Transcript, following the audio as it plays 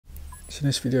So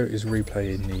this video is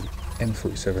replaying the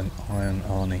M47 Iron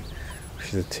Arnie,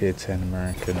 which is a tier 10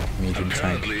 American medium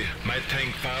tank. My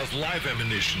tank fires live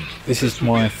ammunition. This is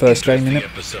my first game in it.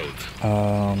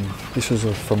 This was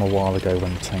from a while ago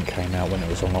when the tank came out, when it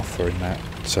was on offer in that.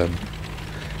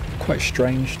 Quite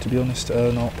strange, to be honest, to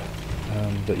earn up,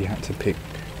 that you had to pick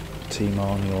Team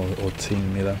Arnie or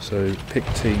Team Miller. So pick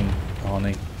Team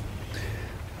Arnie,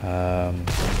 and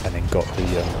then got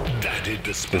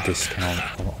the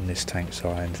discount on this tank, so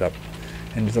I ended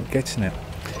up getting it.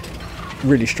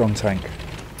 Really strong tank.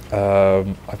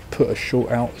 I put a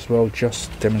short out as well,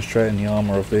 just demonstrating the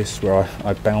armour of this, where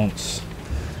I bounce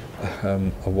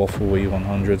a Waffle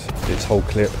E100, its whole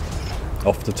clip,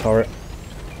 off the turret.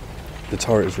 The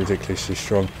turret is ridiculously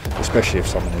strong, especially if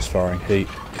someone is firing heat.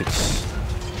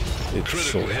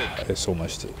 It's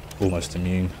almost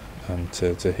immune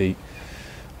to heat.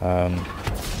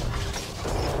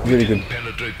 Really good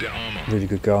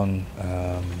gun.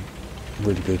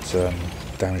 Really good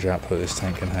damage output this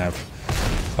tank can have.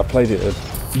 I played it a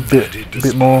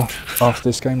bit more after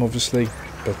this game, obviously,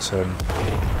 but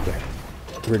yeah,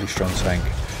 really strong tank.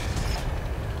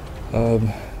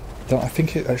 I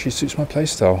think it actually suits my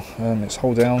playstyle. It's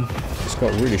hold down. It's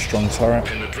got a really strong turret.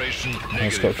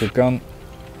 It's got a good gun.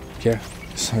 Yeah,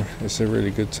 so it's a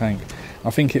really good tank. I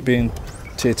think it being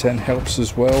tier 10 helps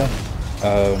as well.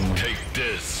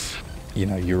 You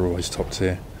know, you're always top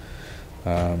tier,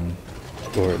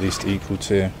 or at least equal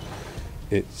tier.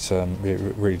 It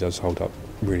really does hold up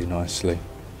really nicely.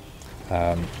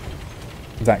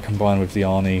 That combined with the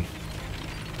Arnie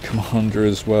Commander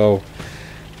as well,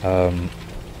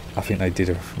 I think they did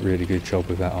a really good job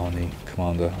with that Arnie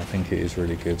Commander. I think it is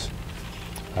really good.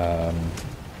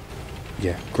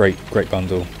 Yeah, great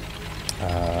bundle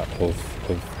of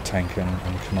tank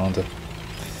and commander.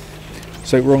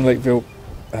 So we're on Lakeville,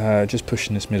 just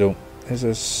pushing this middle.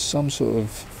 There's some sort of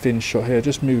thin shot here,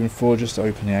 just moving forward, just to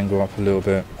open the angle up a little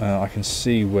bit. I can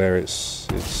see where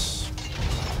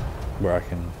where I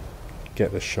can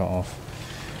get the shot off.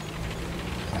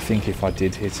 I think if I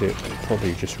did hit it, it'd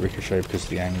probably just ricochet because of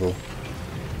the angle.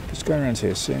 Just going around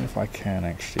here, seeing if I can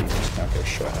actually just now get a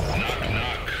shot on.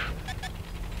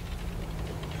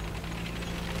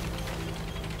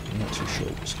 I'm not too sure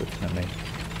what's looking at me.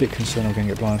 Bit concerned I'm going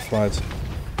to get blind flagged,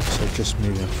 so just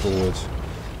moving forward,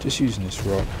 just using this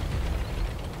rock.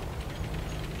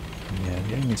 And yeah,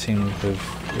 the enemy team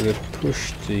have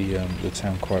pushed the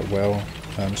town quite well.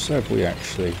 So have we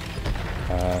actually.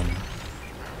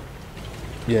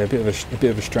 Yeah, a bit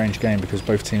of a strange game because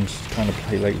both teams kind of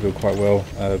play Lakeville quite well.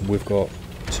 We've got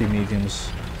two mediums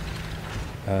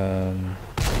that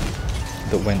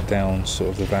went down sort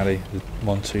of the valley, the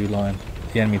 1-2 line.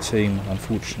 The enemy team,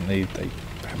 unfortunately, they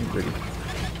haven't really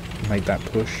made that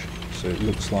push, so it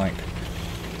looks like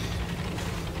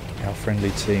our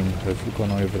friendly team have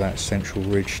gone over that central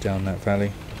ridge down that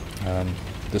valley.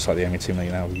 Looks like the enemy team are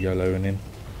now YOLOing in.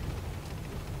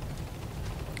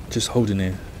 Just holding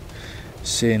here,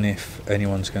 seeing if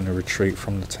anyone's going to retreat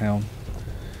from the town,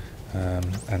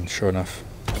 and sure enough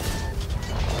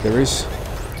there is,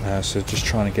 so just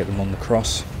trying to get them on the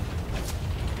cross.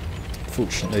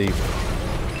 Fortunately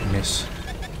miss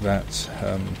that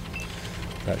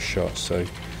shot, so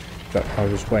that I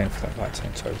was waiting for that light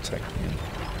tank to overtake me and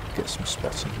get some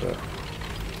spotting, but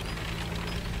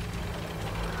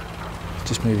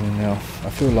just moving in now. I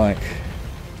feel like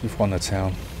we've won the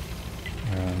town.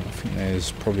 I think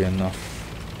there's probably enough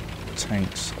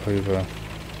tanks over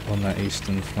on that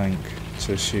eastern flank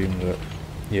to assume that,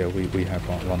 yeah, we have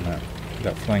won that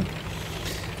flank,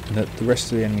 and that the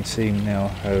rest of the enemy team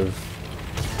now they've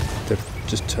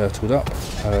just turtled up.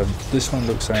 This one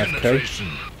looks AFK.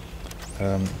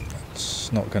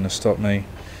 It's not going to stop me.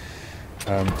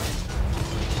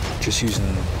 Just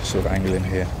using sort of angling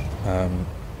here.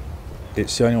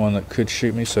 It's the only one that could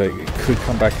shoot me, so it could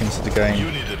come back into the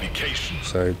game.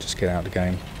 So just get out of the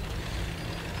game.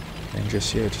 And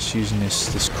just using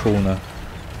this corner.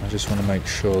 I just want to make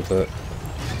sure that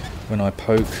when I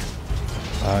poke,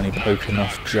 I only poke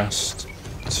enough just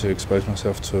to expose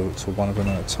myself to one of them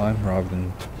at a time, rather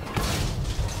than,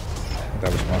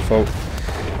 that was my fault,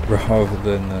 rather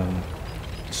than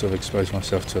sort of expose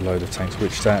myself to a load of tanks,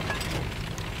 which that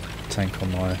tank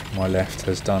on my left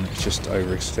has done. It's just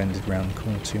overextended round the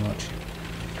corner too much.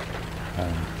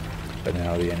 But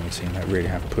now the enemy team really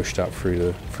have pushed up through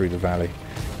the valley.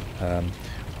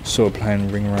 Sort of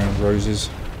playing ring around roses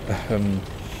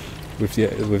with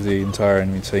the entire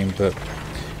enemy team, but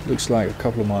it looks like a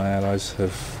couple of my allies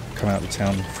have come out of the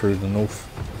town through the north,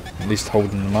 at least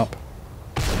holding them up.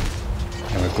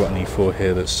 And we've got an E4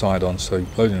 here that's side on, so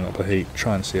loading up the heat,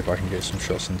 trying to see if I can get some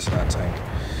shots into that tank.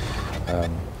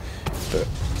 But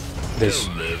there's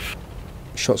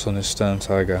shots on this stern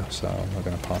tiger, so I'm not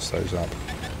going to pass those up.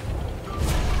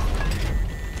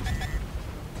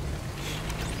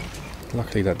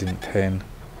 Luckily that didn't pin.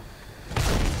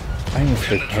 Aiming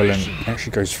for the propellant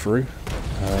actually goes through,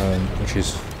 which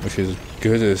is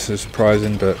good. It's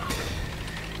surprising, but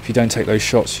if you don't take those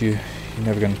shots, you're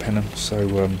never going to pin them.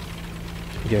 So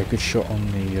yeah, good shot on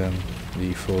the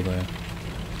E4 there.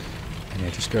 And yeah,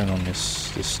 just going on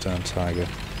this stern tiger.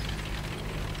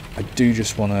 I do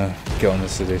just want to get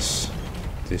onto this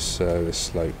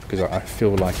slope, because I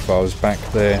feel like if I was back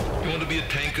there,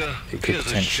 it could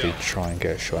potentially try and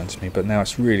get a shot into me. But now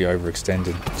it's really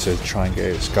overextended to try and get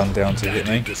its gun down to hit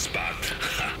me.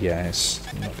 Yeah, it's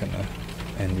not going to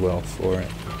end well for it.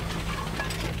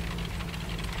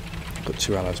 I've got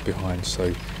 2 allies behind, so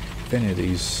if any of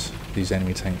these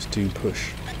enemy tanks do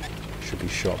push, should be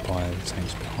shot by the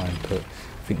tanks behind. But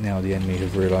I think now the enemy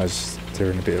have realised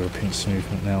they're in a bit of a pincer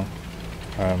movement now.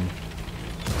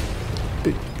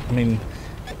 But, I mean,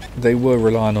 they were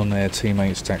relying on their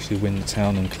teammates to actually win the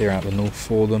town and clear out the north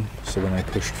for them, so when they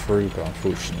pushed through, but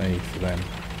unfortunately for them,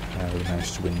 they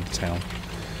managed to win the town.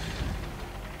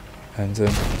 And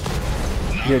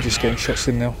yeah, just getting shots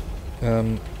in now.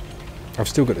 I've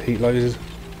still got the heat loaded,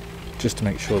 just to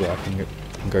make sure that I can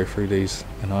go through these,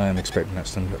 and I am expecting that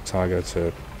stun tiger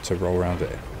to roll around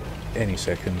at any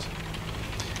second.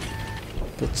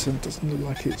 But it doesn't look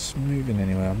like it's moving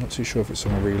anywhere. I'm not too sure if it's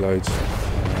on a reload.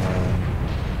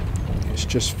 It's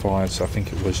just fired, so I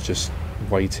think it was just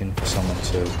waiting for someone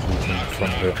to walk in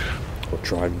front of it, or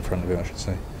drive in front of it, I should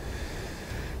say.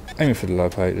 Aiming for the low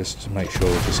plate just to make sure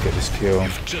we just get this kill.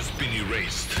 You've just been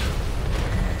erased.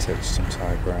 Take the stun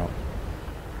tiger out.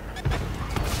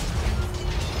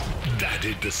 That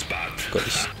hit the spot. Got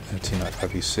this T-Knife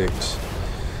 5v6.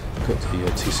 Got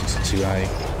the T62A.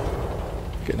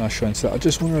 Get a nice shot into that. I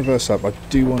just want to reverse up. I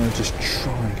do want to just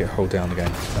try and get hold down the game,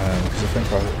 because I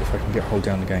think if I can get hold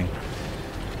down the game,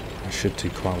 I should do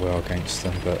quite well against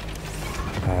them. But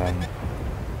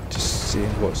just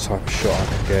seeing what type of shot I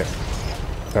can get.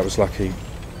 That was lucky.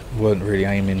 Weren't really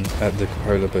aiming at the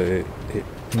cupola, but it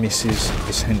misses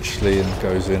essentially and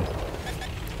goes in.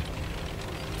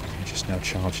 I'm just now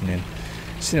charging in.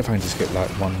 Seeing if I can just get like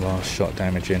one last shot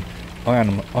damage in. I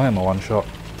am a one shot.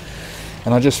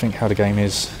 And I just think how the game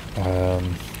is,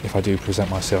 if I do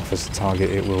present myself as the target,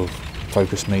 it will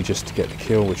focus me just to get the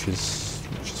kill, which is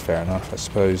fair enough, I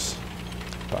suppose.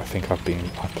 But I think I've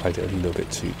played it a little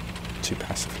bit too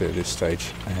passively at this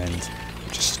stage, and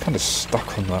just kind of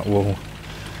stuck on that wall.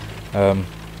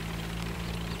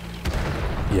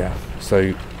 Yeah,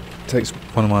 so takes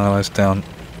one of my allies down.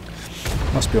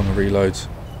 Must be on the reload,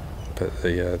 but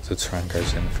the terrain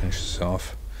goes in and finishes it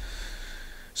off.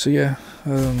 So yeah,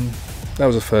 that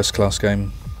was a first class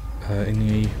game in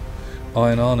the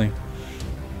Iron Arnie.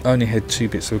 I only had 2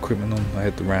 bits of equipment on. I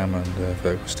had the RAM and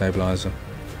vertical stabilizer.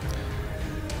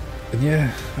 And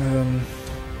yeah,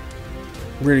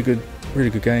 really good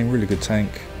game, really good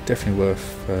tank. Definitely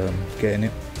worth getting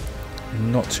it.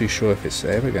 Not too sure if it's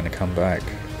ever going to come back.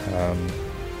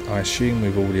 I assume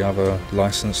with all the other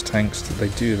licensed tanks that they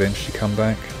do eventually come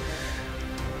back.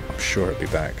 I'm sure it'll be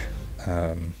back.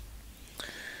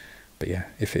 But yeah,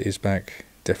 if it is back,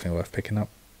 definitely worth picking up.